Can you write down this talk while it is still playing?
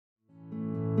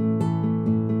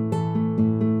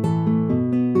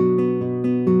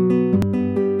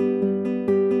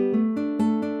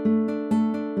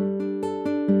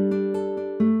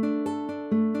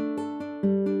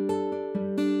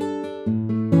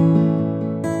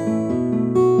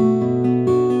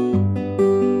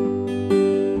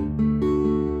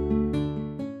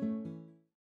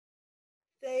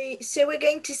So we're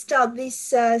going to start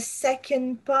this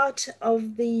second part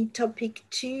of the topic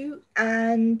 2,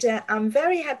 and I'm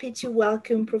very happy to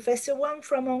welcome Professor Wang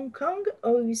from Hong Kong,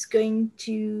 who's going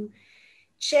to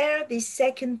share the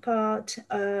second part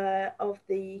of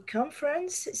the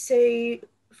conference. So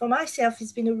for myself,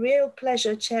 it's been a real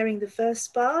pleasure chairing the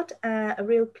first part, a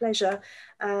real pleasure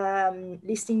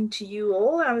listening to you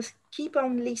all. I'll keep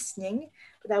on listening,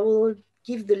 but I will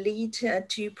give the lead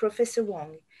to Professor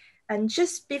Wang. And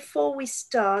just before we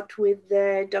start with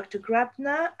Dr.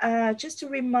 Grabner, just a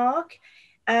remark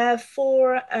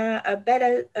from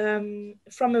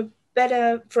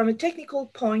a technical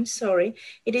point, sorry,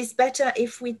 it is better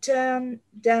if we turn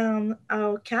down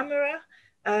our camera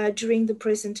during the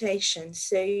presentation.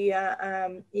 So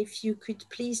if you could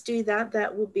please do that,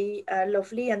 that would be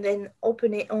lovely, and then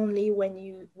open it only when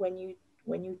you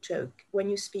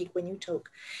talk.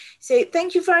 So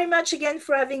thank you very much again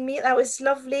for having me. That was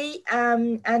lovely.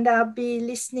 And I'll be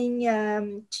listening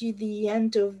to the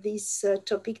end of this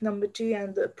topic number 2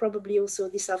 and probably also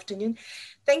this afternoon.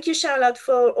 Thank you, Charlotte,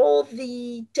 for all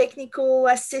the technical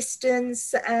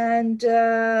assistance and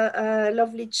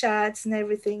lovely chats and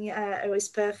everything. It was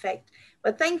perfect.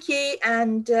 But thank you,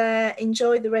 and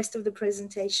enjoy the rest of the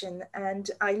presentation.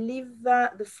 And I leave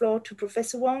the floor to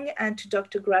Professor Wang and to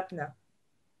Dr. Grabner.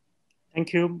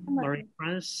 Thank you,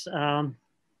 Marie-France.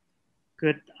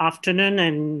 Good afternoon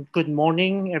and good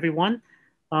morning, everyone.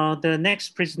 The next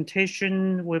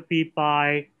presentation will be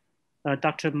by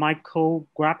Dr. Michael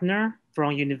Grabner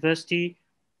from University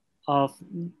of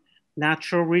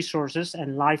Natural Resources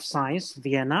and Life Science,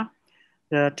 Vienna.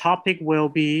 The topic will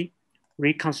be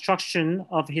reconstruction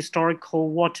of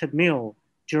historical water mill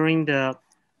during the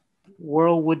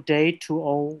World Wood Day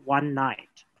 2019.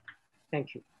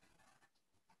 Thank you.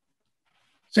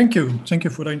 Thank you. Thank you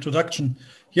for the introduction.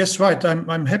 Yes, right.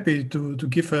 I'm happy to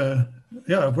give a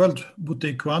World Wood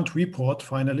Day grant report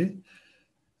finally.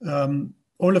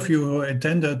 All of you who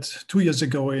attended 2 years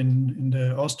ago in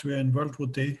the Austrian World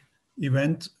Wood Day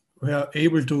event were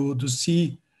able to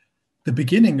see the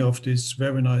beginning of this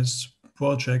very nice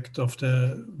project of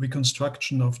the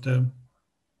reconstruction of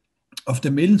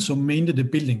the mill, so mainly the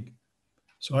building.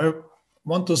 So I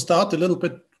want to start a little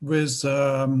bit with,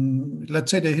 let's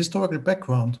say, the historical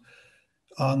background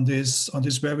on this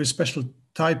very special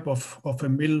type of a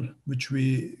mill, which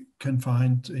we can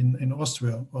find in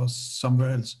Austria or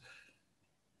somewhere else.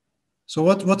 So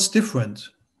what's different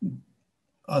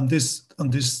on this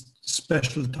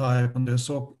special type, on the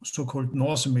so-called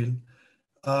North mill?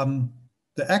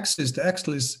 The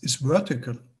axle is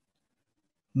vertical,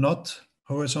 not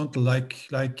horizontal,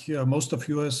 like most of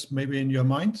yours maybe in your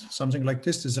mind. Something like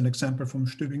this is an example from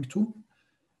Stübing 2,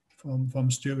 from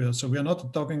Styria. So we are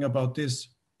not talking about this.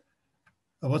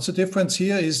 What's the difference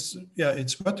here is,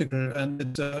 it's vertical,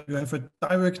 and you have a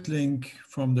direct link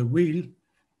from the wheel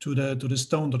to the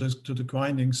stone, to the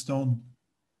grinding stone.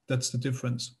 That's the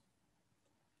difference,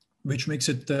 which makes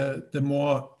it the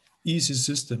more easy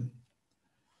system.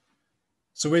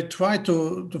 So we try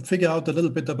to figure out a little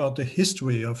bit about the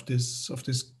history of this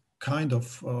kind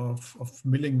of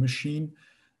milling machine.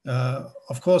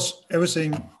 Of course,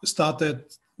 everything started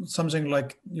something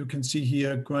like you can see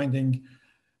here, grinding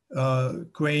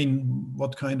grain,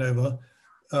 what kind ever,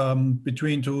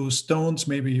 between two stones.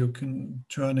 Maybe you can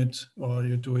turn it, or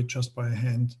you do it just by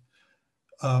hand.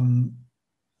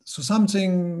 So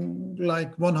something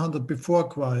like 100 before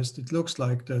Christ, it looks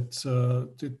like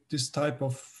that this type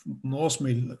of North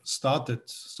mill started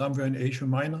somewhere in Asia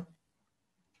Minor.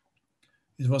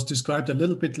 It was described a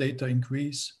little bit later in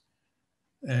Greece.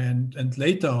 And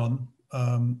later on,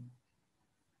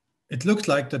 it looked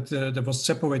like that there was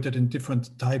separated in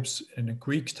different types, in a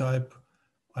Greek type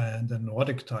and a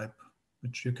Nordic type,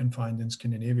 which you can find in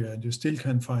Scandinavia. And you still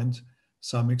can find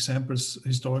some examples,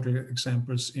 historical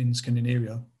examples in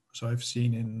Scandinavia. So I've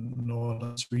seen in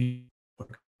northern Sweden.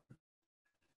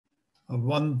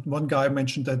 One guy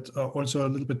mentioned that also a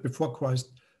little bit before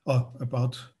Christ,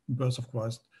 about the birth of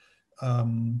Christ.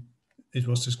 It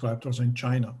was described also in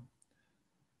China.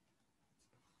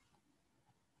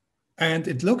 And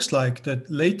it looks like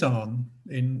that later on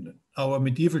in our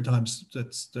medieval times,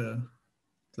 that's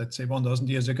let's say 1,000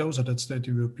 years ago, so that's the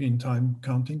European time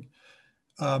counting,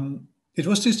 it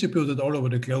was distributed all over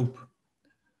the globe,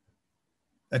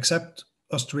 except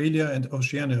Australia and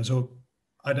Oceania. So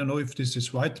I don't know if this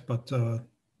is right, but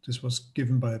this was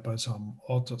given by some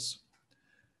authors.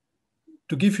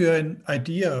 To give you an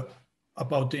idea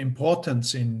about the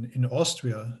importance in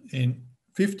Austria, in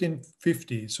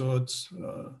 1550, so it's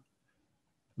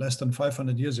less than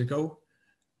 500 years ago,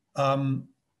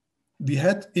 we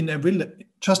had in a village,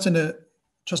 just in a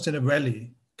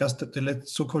valley, the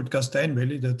so-called Gastein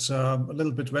Valley, that's a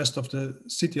little bit west of the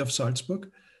city of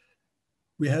Salzburg.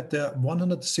 We had there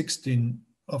 116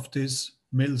 of these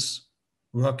mills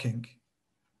working,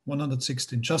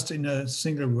 116, just in a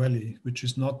single valley, which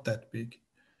is not that big.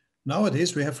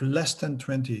 Nowadays, we have less than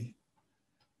 20,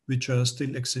 which are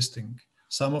still existing.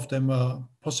 Some of them are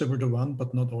possible to run,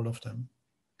 but not all of them.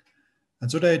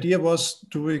 And so the idea was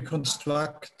to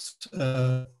reconstruct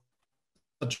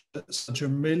such a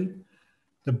mill,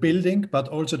 the building, but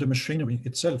also the machinery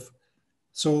itself.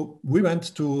 So we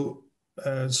went to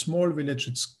a small village,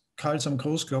 it's Karls am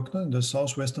Großglockner, in the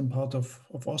southwestern part of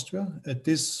Austria. At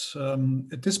this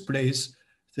place,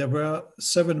 there were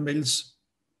 7 mills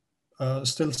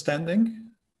still standing.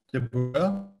 There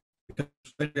were,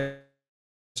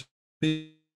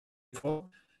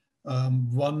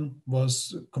 one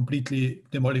was completely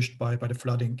demolished by the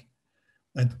flooding.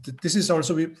 And this is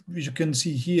also, you can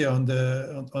see here on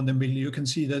the mill, you can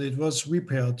see that it was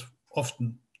repaired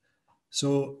often.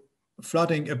 So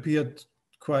flooding appeared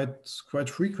quite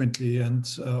frequently, and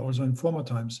also in former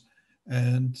times,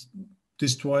 and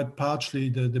destroyed partially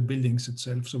the buildings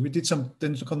itself. So we did some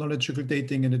chronological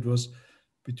dating, and it was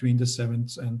between the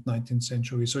 7th and 19th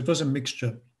century. So it was a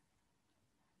mixture.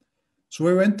 So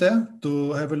we went there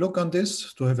to have a look on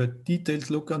this, to have a detailed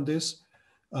look on this,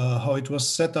 how it was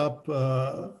set up.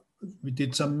 We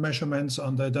did some measurements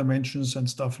on the dimensions and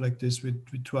stuff like this. We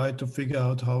tried to figure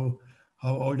out how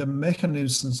all the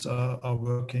mechanisms are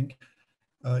working.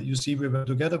 You see, we were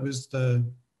together with the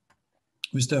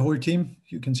whole team.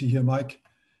 You can see here Mike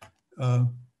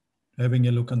having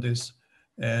a look on this.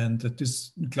 And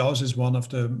this Klaus is one of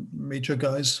the major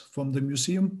guys from the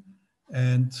museum,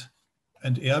 and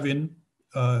Erwin,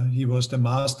 he was the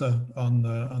master on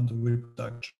the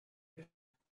reproduction.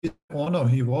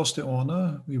 He was the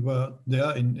owner. We were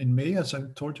there in May, as I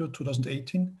told you,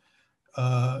 2018.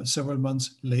 Several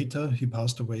months later, he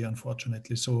passed away,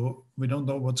 unfortunately. So we don't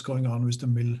know what's going on with the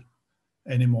mill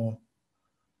anymore.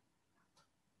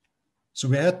 So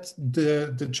we had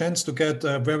the chance to get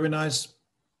very nice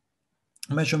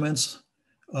measurements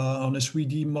on a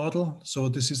 3D model. So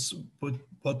this is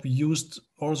what we used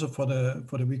also for the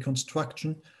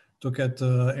reconstruction, to get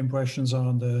impressions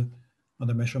on the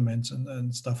measurements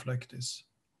and stuff like this.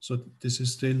 So this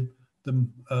is still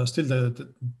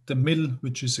the mill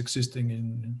which is existing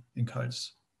in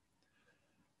Kals.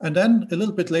 And then a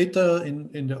little bit later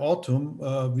in the autumn,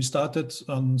 we started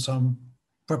on some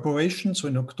preparation. So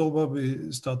in October,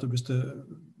 we started with the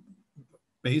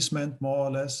basement, more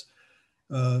or less.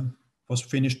 Was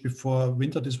finished before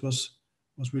winter. This was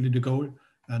really the goal.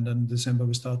 And then December,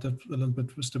 we started a little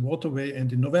bit with the waterway.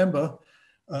 And in November,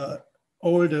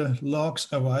 all the logs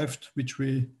arrived, which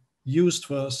we used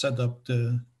for set up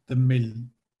the mill.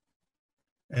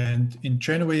 And in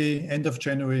January, end of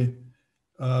January,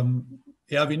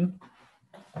 Erwin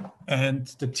and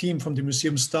the team from the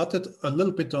museum started a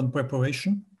little bit on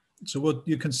preparation. So what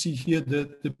you can see here,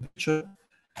 the picture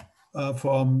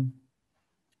from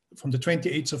the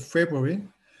 28th of February.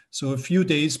 So a few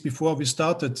days before we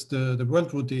started the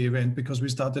WWD event, because we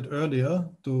started earlier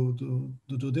to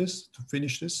do this, to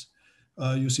finish this.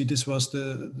 You see, this was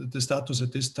the status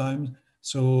at this time.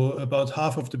 So about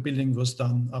half of the building was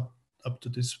done up to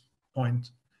this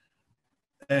point.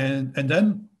 And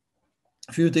then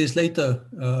a few days later,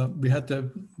 we had a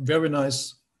very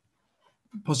nice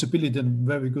possibility and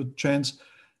very good chance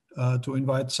to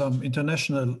invite some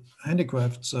international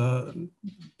handicrafts,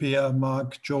 Pierre,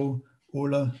 Mark, Joe,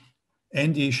 Ola,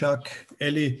 Andy, Jacques,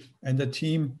 Ellie, and a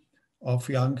team of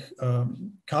young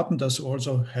carpenters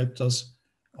also helped us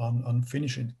on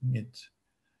finishing it.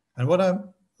 And what I'm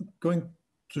going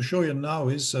to show you now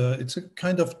is it's a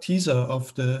kind of teaser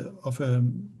of a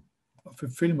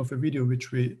film, of a video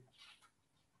which we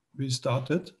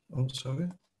started. Oh, sorry.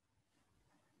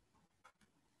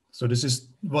 So this is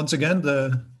once again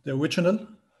the original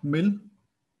mill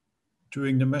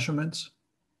during the measurements,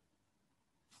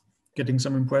 getting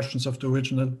some impressions of the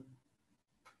original.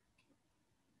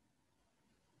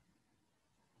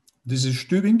 This is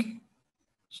Stübing,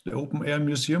 it's the open air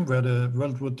museum where the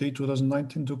WWD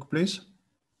 2019 took place.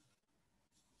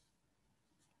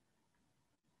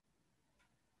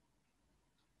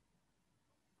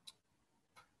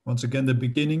 Once again, the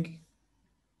beginning,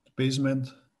 the basement.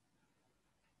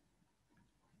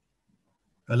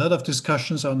 A lot of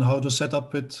discussions on how to set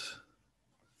up it.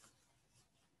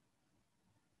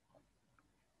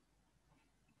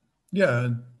 Yeah,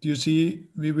 you see,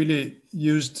 we really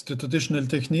used the traditional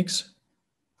techniques.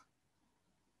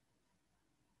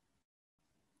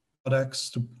 Products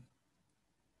to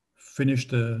finish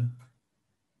the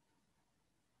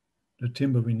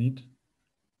timber we need.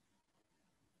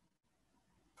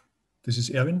 This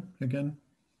is Erwin again.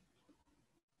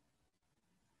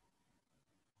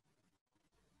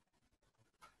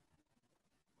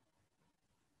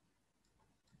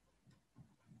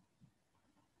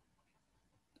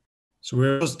 So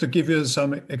we're just to give you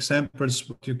some examples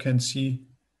what you can see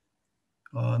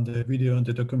on the video and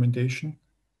the documentation.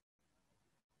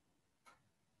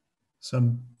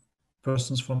 Some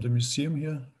persons from the museum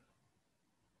here.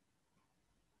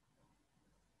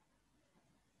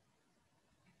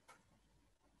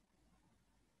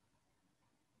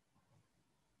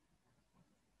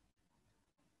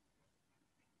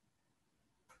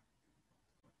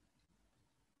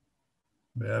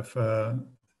 We have,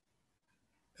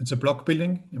 it's a block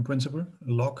building in principle,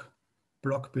 a log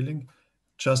block building.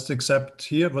 Just except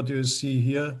here, what you see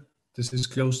here, this is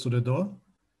close to the door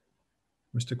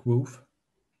with the groove.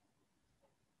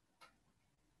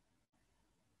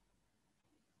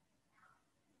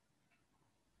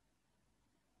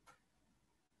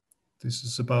 This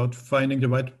is about finding the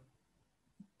right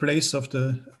place of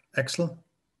the axle.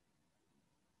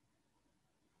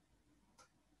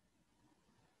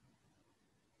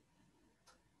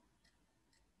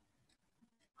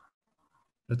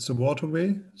 That's the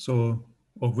waterway, so,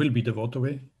 or will be the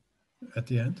waterway at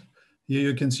the end. Here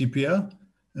you can see Pierre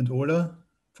and Ola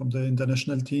from the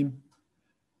international team.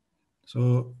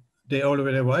 So they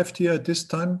already arrived here at this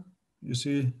time. You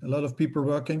see a lot of people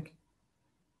working.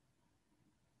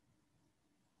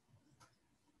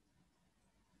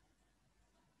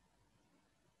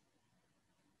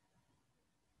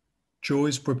 Joe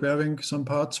is preparing some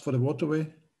parts for the waterway.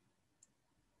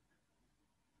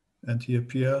 And here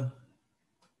Pierre.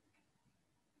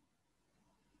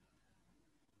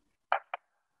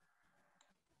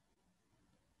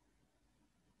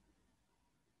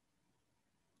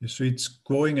 You see it's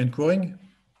growing and growing.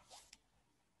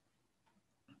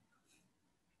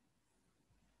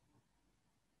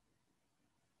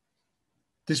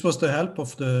 This was the help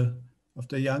of the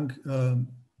young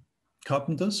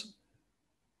carpenters,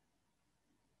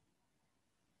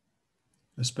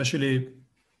 especially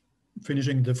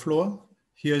finishing the floor.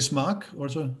 Here is Mark,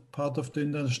 also part of the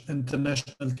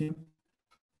international team.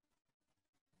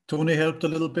 Tony helped a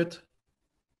little bit.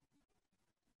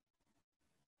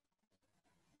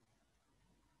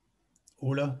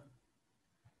 Ola.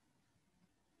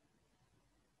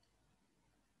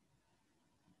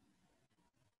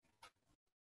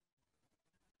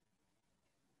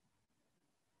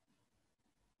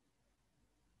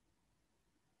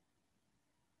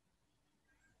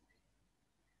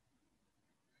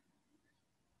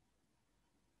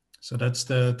 So that's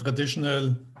the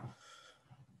traditional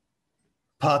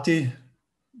party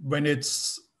when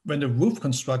the roof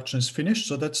construction is finished.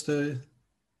 So that's the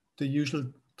usual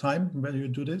time when you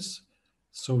do this.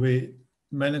 So we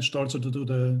managed also to do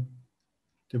the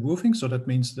roofing. So that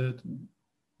means the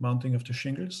mounting of the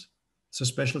shingles. It's a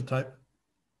special type,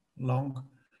 long.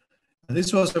 And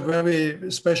this was a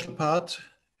very special part.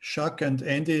 Jacques and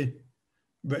Andy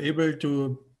were able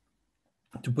to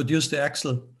produce the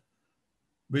axle,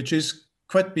 which is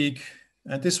quite big.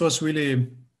 And this was really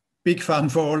big fun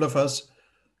for all of us.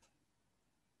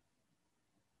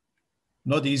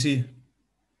 Not easy,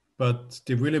 but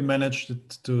they really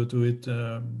managed to do it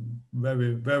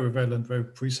very, very well and very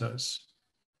precise.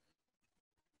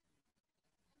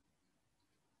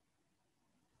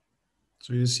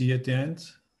 So you see at the end,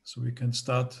 so we can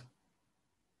start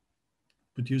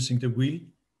producing the wheel,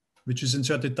 which is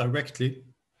inserted directly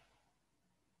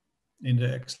in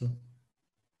the axle,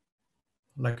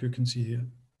 like you can see here.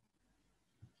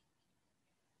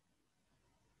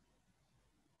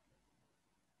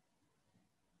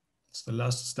 It's the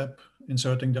last step,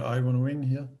 inserting the iron ring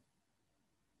here.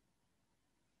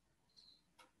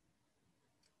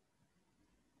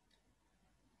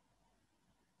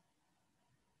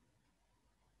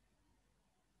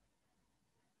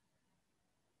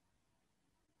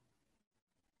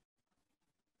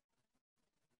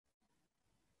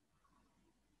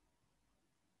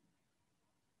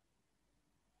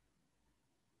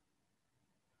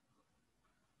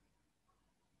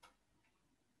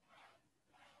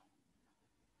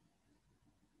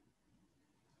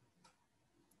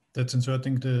 That's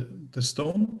inserting the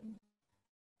stone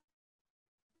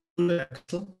to the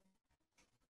axle.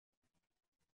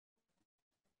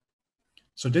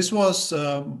 So this was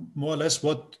more or less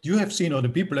what you have seen, or the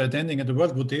people attending at the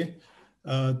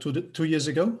WWD 2 years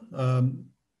ago.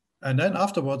 And then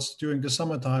afterwards, during the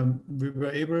summertime, we were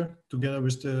able, together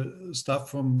with the staff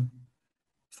from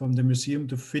the museum,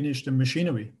 to finish the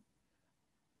machinery.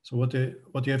 So what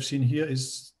you have seen here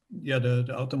is, yeah,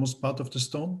 the outermost part of the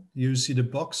stone. You see the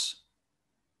box.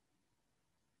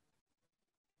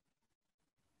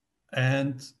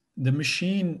 and the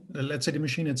machine, let's say the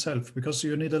machine itself, because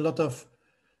you need a lot of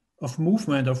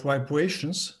movement, of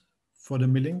vibrations for the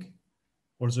milling.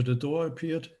 Also the door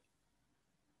appeared.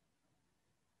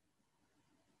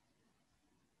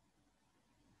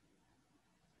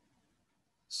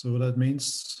 So that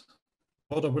means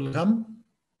water will come.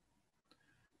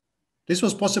 This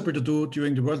was possible to do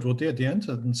during the World War D at the end,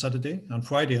 on Saturday, on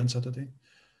Friday and Saturday.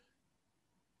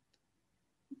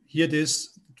 Here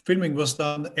this filming was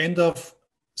done end of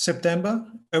September.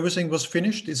 Everything was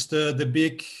finished. It's the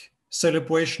big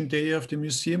celebration day of the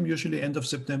museum, usually end of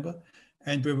September.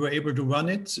 And we were able to run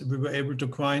it. We were able to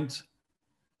grind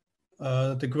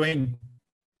the grain.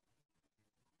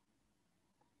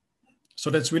 So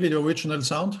that's really the original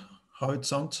sound, how it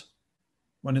sounds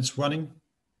when it's running.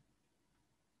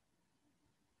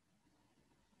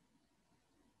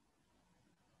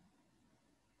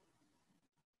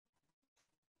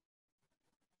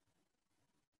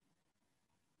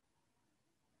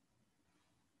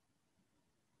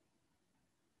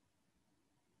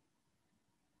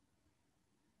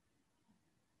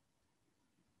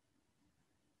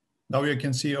 Now you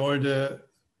can see all the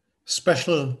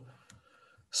special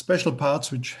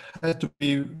parts which had to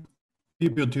be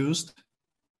reproduced.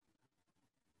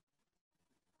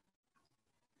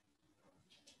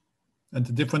 And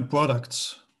the different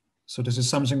products. So this is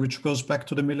something which goes back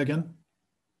to the mill again.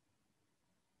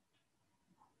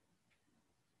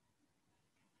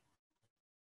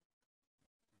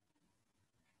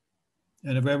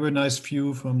 And a very nice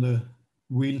view from the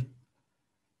wheel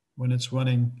when it's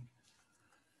running.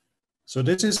 So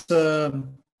this is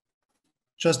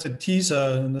just a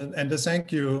teaser, and a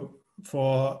thank you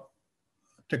for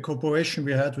the cooperation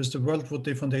we had with the World Wood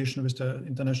Day Foundation, with the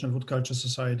International Wood Culture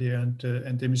Society and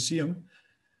the museum.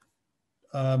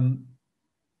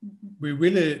 We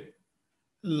really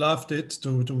loved it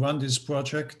to run this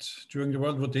project during the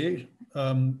World Wood Day.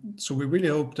 So we really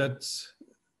hope that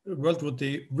World Wood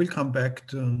Day will come back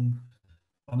on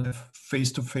a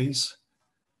face-to-face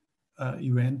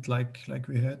event like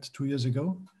we had 2 years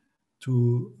ago,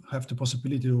 to have the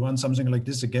possibility to run something like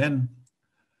this again.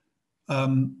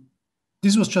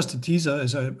 This was just a teaser,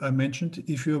 as I mentioned.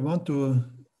 If you want to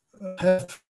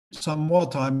have some more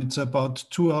time, it's about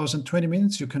 2 hours and 20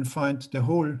 minutes. You can find the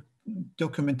whole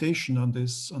documentation on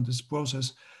this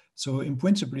process. So in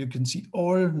principle, you can see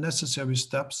all necessary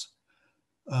steps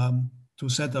to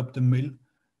set up the mill.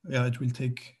 Yeah, it will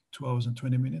take 2 hours and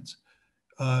 20 minutes.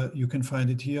 You can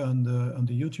find it here on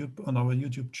the YouTube, on our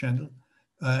YouTube channel.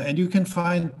 And you can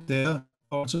find there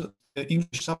also the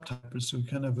English subtitles, so you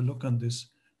can have a look on this,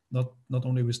 not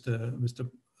only with the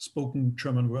spoken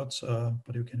German words,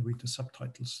 but you can read the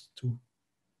subtitles too.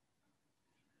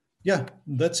 Yeah,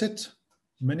 that's it.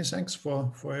 Many thanks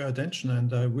for your attention,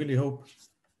 and I really hope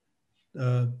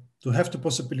to have the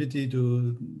possibility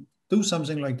to do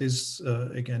something like this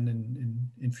again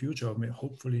in future, or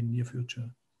hopefully in near future.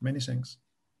 Many thanks.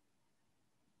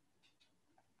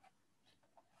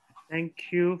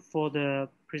 Thank you for the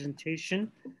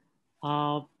presentation.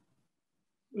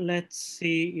 Let's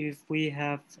see if we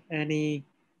have any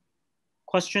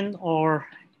question, or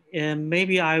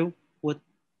maybe I would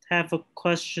have a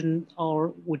question,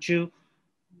 or would you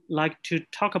like to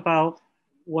talk about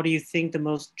what do you think the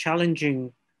most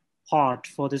challenging part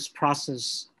for this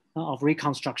process of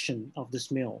reconstruction of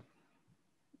this mill?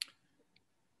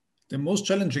 The most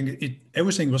challenging,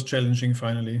 everything was challenging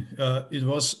finally. It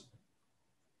was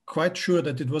quite sure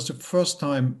that it was the first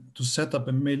time to set up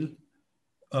a mill,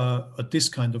 this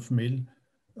kind of mill,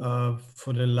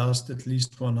 for the last at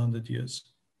least 100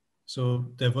 years. So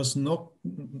there was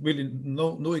really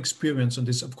no experience on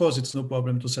this. Of course, it's no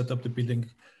problem to set up the building,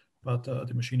 but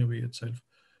the machinery itself.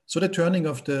 So the turning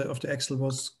of the axle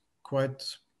was quite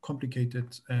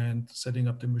complicated, and setting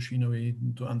up the machinery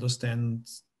to understand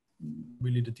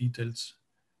really the details.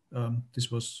 This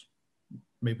was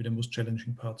maybe the most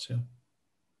challenging parts, yeah.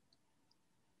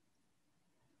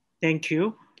 Thank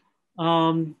you.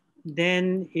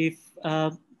 Then if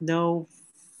no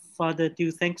further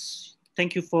ado,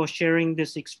 thank you for sharing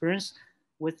this experience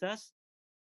with us.